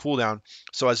starts to cool down.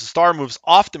 So as the star moves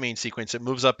off the main sequence, it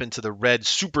moves up into the red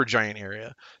supergiant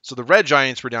area. So the red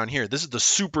giants were down here. This is the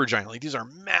supergiant. Like these are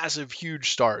massive,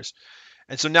 huge stars.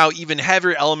 And so now even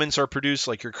heavier elements are produced.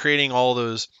 Like you're creating all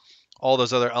those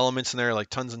other elements in there, like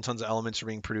tons and tons of elements are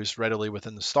being produced readily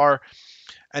within the star.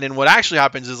 And then what actually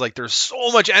happens is like there's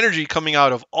so much energy coming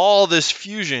out of all this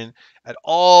fusion at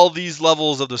all these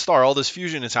levels of the star, all this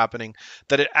fusion is happening,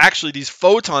 that these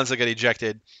photons that get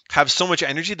ejected have so much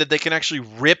energy that they can actually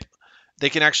rip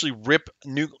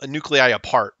nuclei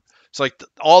apart. So like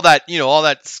all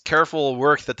that careful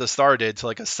work that the star did to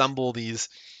like assemble these,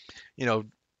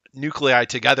 nuclei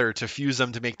together to fuse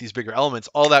them to make these bigger elements,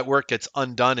 all that work gets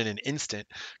undone in an instant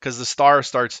because the star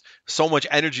so much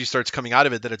energy starts coming out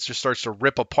of it that it just starts to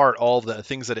rip apart all the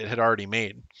things that it had already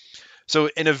made. So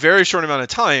in a very short amount of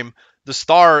time, the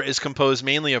star is composed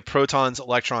mainly of protons,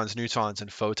 electrons, neutrons,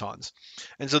 and photons.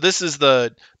 And so this is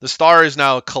the star is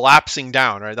now collapsing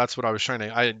down, right? That's what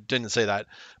I didn't say that,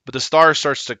 but the star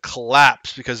starts to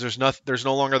collapse because there's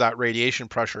no longer that radiation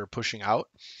pressure pushing out.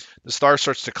 The star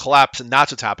starts to collapse, and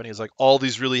that's what's happening. Is like all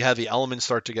these really heavy elements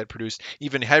start to get produced,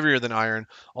 even heavier than iron.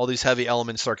 All these heavy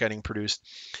elements start getting produced,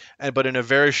 but in a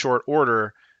very short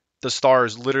order, the star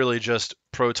is literally just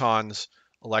protons,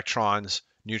 electrons,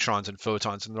 neutrons, and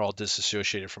photons, and they're all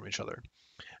disassociated from each other.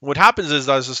 And what happens is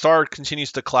as the star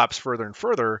continues to collapse further and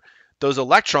further, those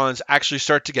electrons actually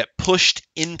start to get pushed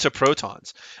into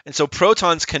protons, and so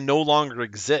protons can no longer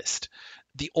exist.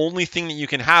 The only thing that you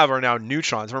can have are now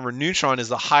neutrons. Remember, neutron is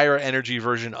the higher energy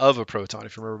version of a proton,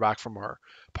 if you remember back from our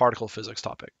particle physics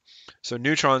topic. So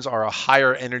neutrons are a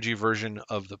higher energy version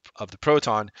of the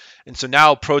proton. And so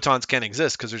now protons can't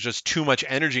exist because there's just too much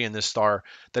energy in this star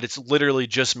that it's literally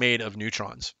just made of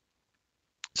neutrons.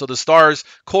 So the star's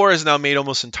core is now made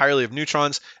almost entirely of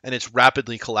neutrons, and it's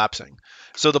rapidly collapsing.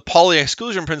 So the Pauli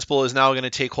exclusion principle is now going to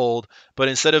take hold, but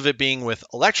instead of it being with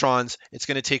electrons, it's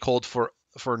going to take hold for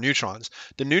neutrons.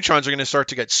 The neutrons are going to start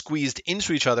to get squeezed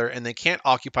into each other, and they can't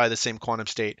occupy the same quantum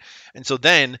state. And so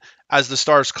then, as the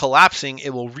star's collapsing, it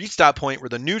will reach that point where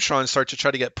the neutrons start to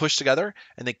try to get pushed together,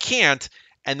 and they can't,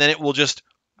 and then it will just,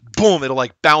 boom, it'll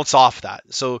like bounce off that.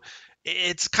 So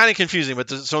it's kind of confusing, but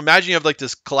so imagine you have like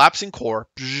this collapsing core,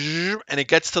 and it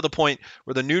gets to the point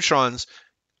where the neutrons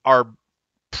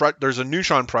there's a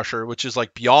neutron pressure, which is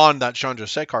like beyond that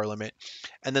Chandrasekhar limit,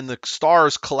 and then the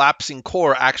star's collapsing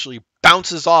core actually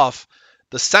bounces off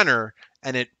the center,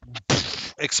 and it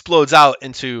explodes out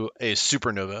into a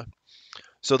supernova.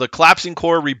 So the collapsing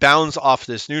core rebounds off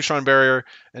this neutron barrier,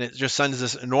 and it just sends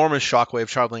this enormous shockwave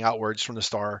traveling outwards from the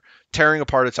star, tearing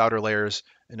apart its outer layers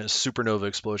in a supernova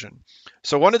explosion.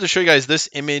 So I wanted to show you guys this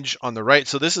image on the right.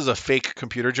 So this is a fake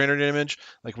computer generated image.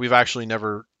 Like, we've actually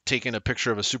never taken a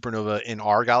picture of a supernova in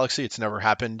our galaxy. It's never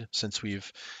happened since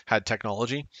we've had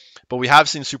technology. But we have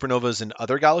seen supernovas in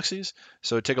other galaxies.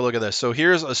 So take a look at this. So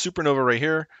here's a supernova right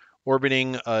here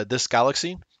orbiting this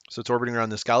galaxy. So it's orbiting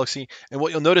around this galaxy. And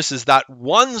what you'll notice is that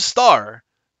one star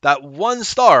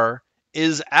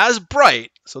is as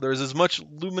bright, so there's as much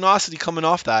luminosity coming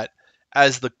off that,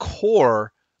 as the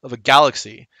core of a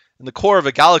galaxy. And the core of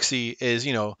a galaxy is,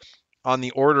 on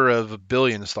the order of a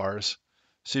billion stars.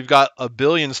 So you've got a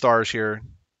billion stars here.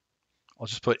 I'll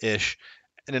just put ish.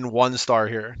 And then one star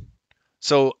here.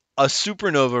 So a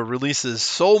supernova releases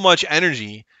so much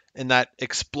energy in that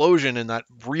explosion and that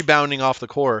rebounding off the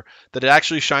core that it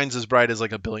actually shines as bright as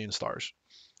like a billion stars.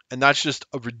 And that's just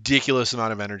a ridiculous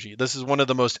amount of energy. This is one of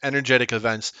the most energetic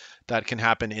events that can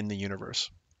happen in the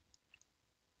universe.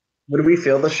 Would we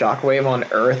feel the shockwave on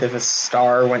Earth if a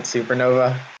star went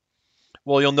supernova?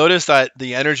 Well, you'll notice that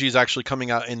the energy is actually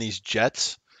coming out in these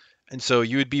jets. And so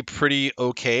you would be pretty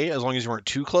okay as long as you weren't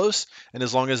too close and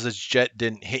as long as this jet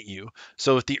didn't hit you.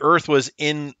 So if the Earth was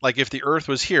if the Earth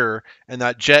was here and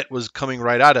that jet was coming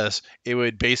right at us, it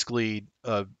would basically,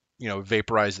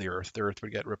 vaporize the Earth. The Earth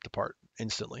would get ripped apart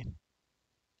instantly.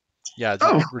 Yeah, it's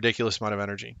a ridiculous amount of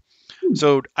energy.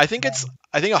 So I think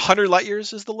 100 light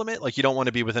years is the limit. Like, you don't want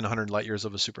to be within 100 light years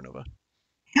of a supernova.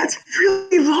 That's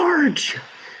really large.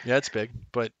 Yeah, it's big,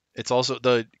 but it's also,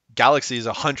 the galaxy is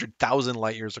 100,000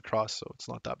 light years across, so it's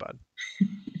not that bad.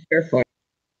 Fair point.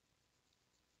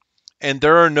 And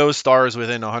there are no stars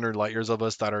within 100 light years of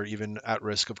us that are even at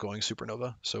risk of going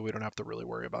supernova, so we don't have to really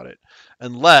worry about it.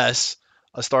 Unless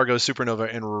a star goes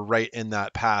supernova and we're right in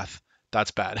that path,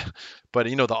 that's bad. But,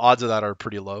 the odds of that are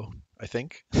pretty low, I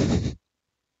think.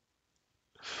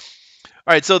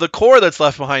 All right, so the core that's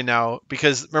left behind now,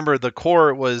 because remember the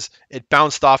core it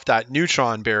bounced off that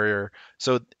neutron barrier,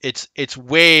 so it's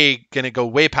going to go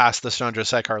way past the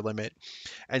Chandrasekhar limit,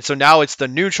 and so now it's the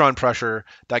neutron pressure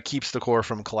that keeps the core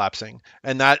from collapsing,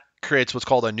 and that creates what's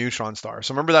called a neutron star.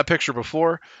 So remember that picture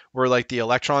before where like the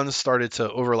electrons started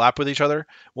to overlap with each other?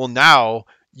 Well, now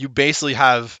you basically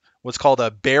have what's called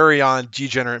a baryon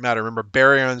degenerate matter. Remember,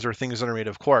 baryons are things that are made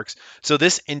of quarks. So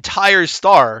this entire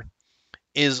star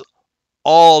is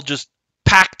all just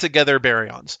packed together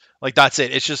baryons. Like, that's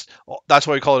it. That's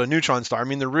why we call it a neutron star. I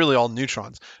mean, they're really all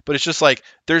neutrons, but it's just like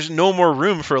there's no more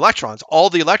room for electrons.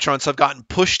 All the electrons have gotten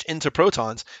pushed into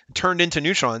protons, turned into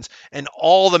neutrons, and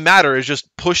all the matter is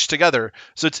just pushed together.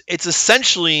 So it's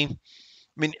essentially,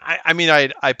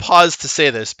 I pause to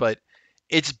say this, but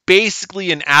it's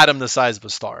basically an atom the size of a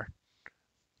star,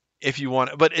 if you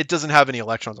want, but it doesn't have any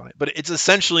electrons on it. But it's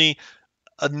essentially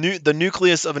the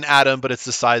nucleus of an atom, but it's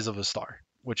the size of a star,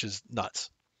 which is nuts.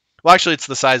 Well, actually, it's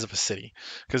the size of a city,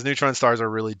 because neutron stars are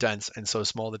really dense and so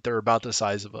small that they're about the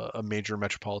size of a major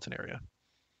metropolitan area.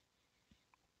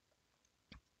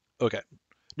 Okay.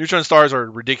 Neutron stars are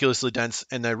ridiculously dense,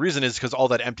 and the reason is because all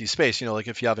that empty space, like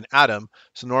if you have an atom,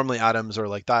 so normally atoms are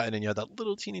like that, and then you have that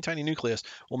little teeny tiny nucleus.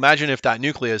 Well, imagine if that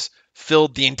nucleus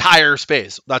filled the entire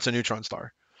space. That's a neutron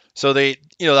star. So they,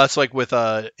 that's like with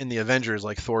in the Avengers,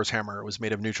 like Thor's hammer was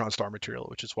made of neutron star material,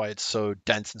 which is why it's so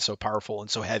dense and so powerful and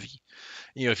so heavy.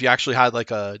 If you actually had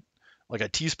like a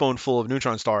teaspoonful of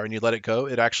neutron star and you let it go,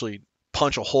 it actually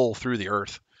punch a hole through the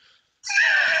Earth.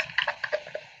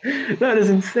 That is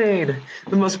insane.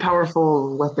 The most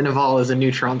powerful weapon of all is a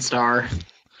neutron star.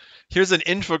 Here's an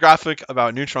infographic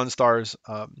about neutron stars.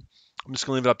 I'm just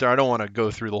gonna leave it up there. I don't want to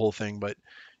go through the whole thing, but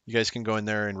you guys can go in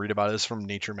there and read about it. It's from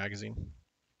Nature magazine.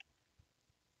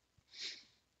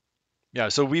 Yeah,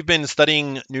 so we've been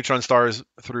studying neutron stars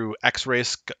through X-ray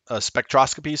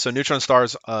spectroscopy. So neutron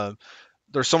stars,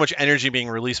 there's so much energy being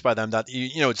released by them that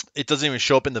it doesn't even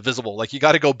show up in the visible. Like, you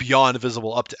got to go beyond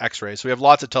visible up to X-ray. So we have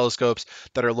lots of telescopes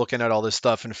that are looking at all this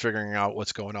stuff and figuring out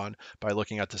what's going on by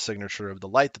looking at the signature of the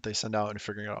light that they send out and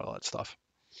figuring out all that stuff.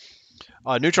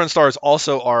 Neutron stars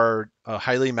also are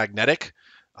highly magnetic.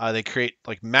 They create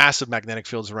like massive magnetic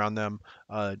fields around them.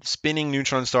 Spinning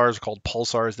neutron stars are called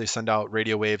pulsars. They send out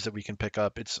radio waves that we can pick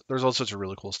up. There's all sorts of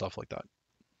really cool stuff like that.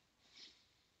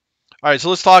 All right, so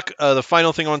let's talk. The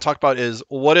final thing I want to talk about is,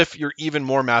 what if you're even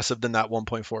more massive than that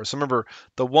 1.4? So remember,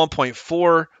 the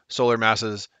 1.4 solar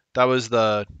masses, that was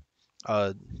the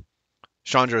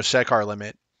Chandrasekhar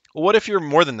limit. Well, what if you're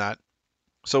more than that?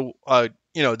 So,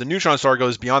 the neutron star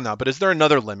goes beyond that, but is there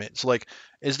another limit? So, like,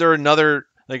 is there another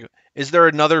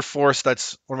force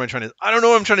that's, I don't know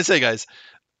what I'm trying to say, guys.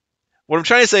 What I'm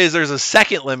trying to say is there's a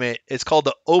second limit. It's called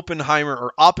the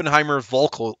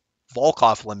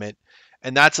Oppenheimer-Volkoff limit,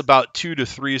 and that's about 2 to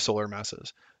 3 solar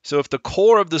masses. So if the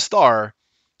core of the star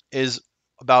is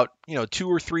about 2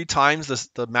 or 3 times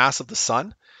the mass of the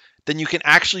sun, then you can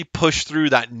actually push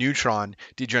through that neutron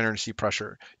degeneracy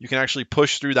pressure. You can actually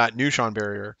push through that neutron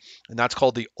barrier, and that's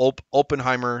called the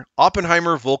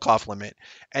Oppenheimer-Volkoff limit.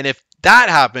 And if that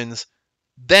happens,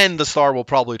 then the star will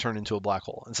probably turn into a black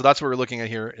hole. And so that's what we're looking at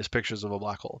here is pictures of a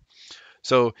black hole.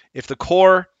 So if the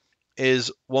core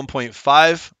is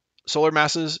 1.5 solar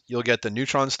masses, you'll get the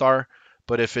neutron star.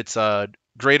 But if it's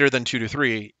greater than 2 to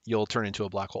 3, you'll turn into a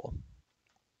black hole.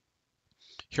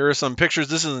 Here are some pictures.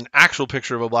 This is an actual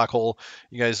picture of a black hole.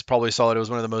 You guys probably saw it. It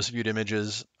was one of the most viewed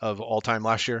images of all time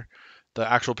last year.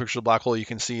 The actual picture of the black hole, you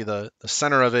can see the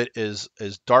center of it is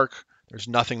dark. There's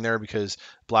nothing there because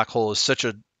black hole is such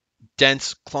a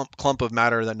dense clump of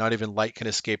matter that not even light can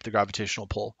escape the gravitational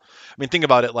pull. I mean, think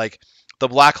about it. Like, the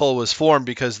black hole was formed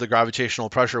because the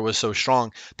gravitational pressure was so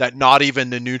strong that not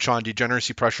even the neutron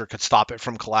degeneracy pressure could stop it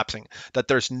from collapsing, that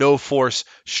there's no force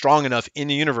strong enough in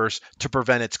the universe to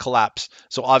prevent its collapse.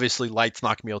 So obviously light's not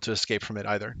going to be able to escape from it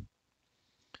either.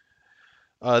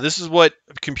 This is what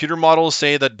computer models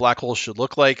say that black holes should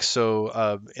look like.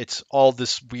 So it's all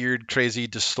this weird, crazy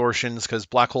distortions because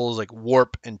black holes like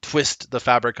warp and twist the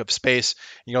fabric of space.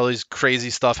 You got all these crazy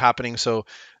stuff happening. So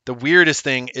the weirdest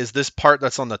thing is this part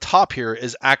that's on the top here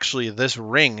is actually this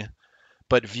ring,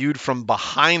 but viewed from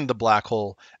behind the black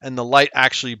hole, and the light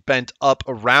actually bent up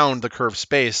around the curved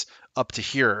space up to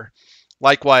here.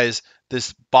 Likewise,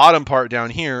 this bottom part down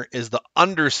here is the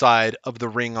underside of the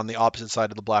ring on the opposite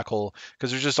side of the black hole, because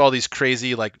there's just all these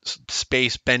crazy like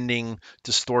space bending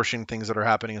distortion things that are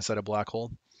happening inside a black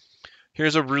hole.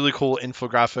 Here's a really cool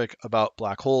infographic about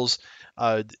black holes.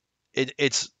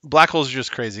 It's black holes are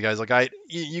just crazy, guys. Like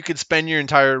you could spend your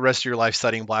entire rest of your life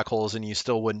studying black holes and you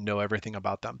still wouldn't know everything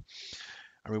about them.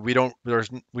 I mean, we don't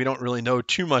really know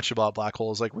too much about black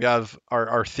holes. Like, we have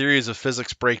our theories of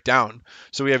physics break down.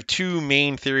 So we have two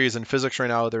main theories in physics right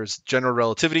now. There's general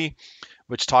relativity,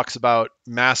 which talks about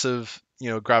massive,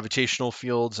 gravitational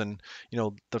fields and,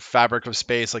 the fabric of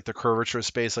space, like the curvature of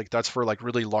space. Like, that's for like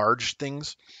really large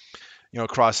things,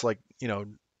 across like,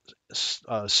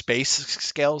 space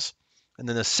scales. And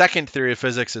then the second theory of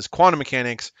physics is quantum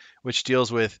mechanics, which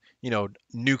deals with,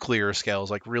 nuclear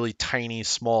scales, like really tiny,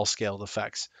 small scaled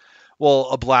effects. Well,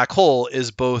 a black hole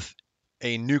is both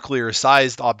a nuclear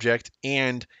sized object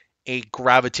and a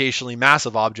gravitationally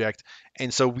massive object.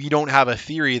 And so we don't have a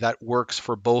theory that works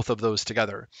for both of those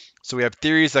together. So we have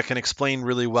theories that can explain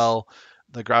really well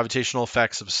the gravitational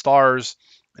effects of stars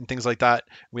and things like that.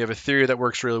 We have a theory that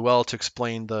works really well to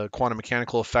explain the quantum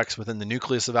mechanical effects within the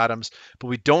nucleus of atoms, but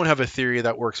we don't have a theory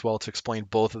that works well to explain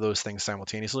both of those things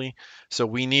simultaneously. So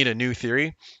we need a new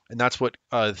theory, and that's what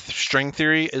string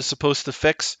theory is supposed to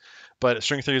fix. But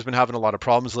string theory has been having a lot of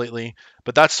problems lately.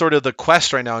 But that's sort of the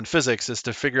quest right now in physics, is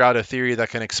to figure out a theory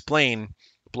that can explain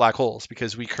black holes,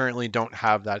 because we currently don't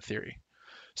have that theory.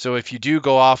 So if you do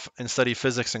go off and study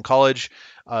physics in college,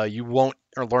 you won't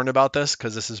learn about this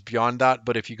because this is beyond that.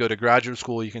 But if you go to graduate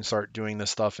school, you can start doing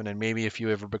this stuff. And then maybe if you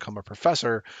ever become a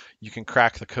professor, you can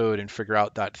crack the code and figure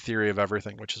out that theory of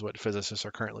everything, which is what physicists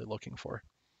are currently looking for.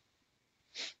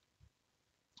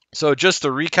 So just to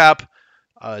recap,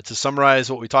 to summarize,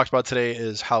 what we talked about today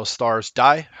is how stars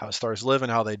die, how stars live,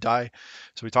 and how they die.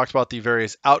 So we talked about the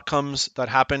various outcomes that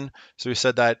happen. So we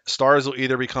said that stars will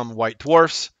either become white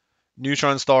dwarfs,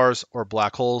 neutron stars, or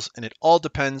black holes, and it all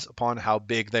depends upon how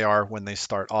big they are when they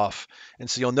start off. And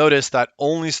so you'll notice that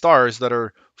only stars that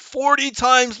are 40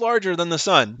 times larger than the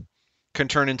sun can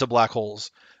turn into black holes.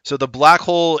 So the black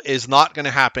hole is not going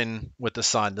to happen with the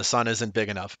sun. The sun isn't big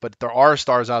enough, but there are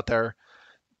stars out there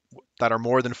that are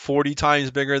more than 40 times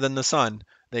bigger than the sun.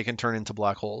 They can turn into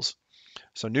black holes.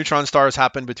 So neutron stars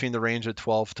happen between the range of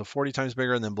 12 to 40 times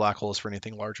bigger, and then black holes for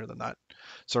anything larger than that.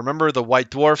 So remember, the white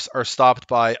dwarfs are stopped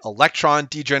by electron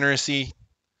degeneracy.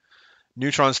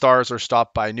 Neutron stars are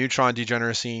stopped by neutron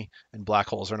degeneracy, and black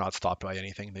holes are not stopped by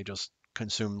anything. They just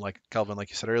consume, like Kelvin, like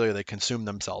you said earlier, they consume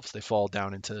themselves. They fall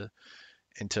down into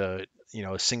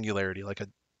a singularity, like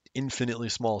an infinitely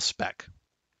small speck.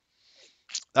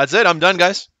 That's it. I'm done,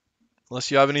 guys.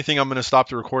 Unless you have anything, I'm going to stop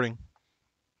the recording.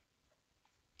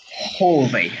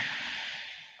 Holy.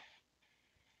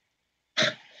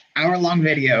 Hour-long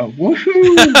video.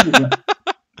 Woohoo!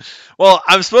 Well,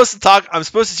 I'm supposed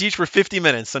to teach for 50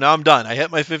 minutes, so now I'm done. I hit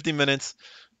my 50 minutes.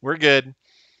 We're good.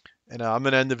 And I'm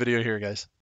going to end the video here, guys.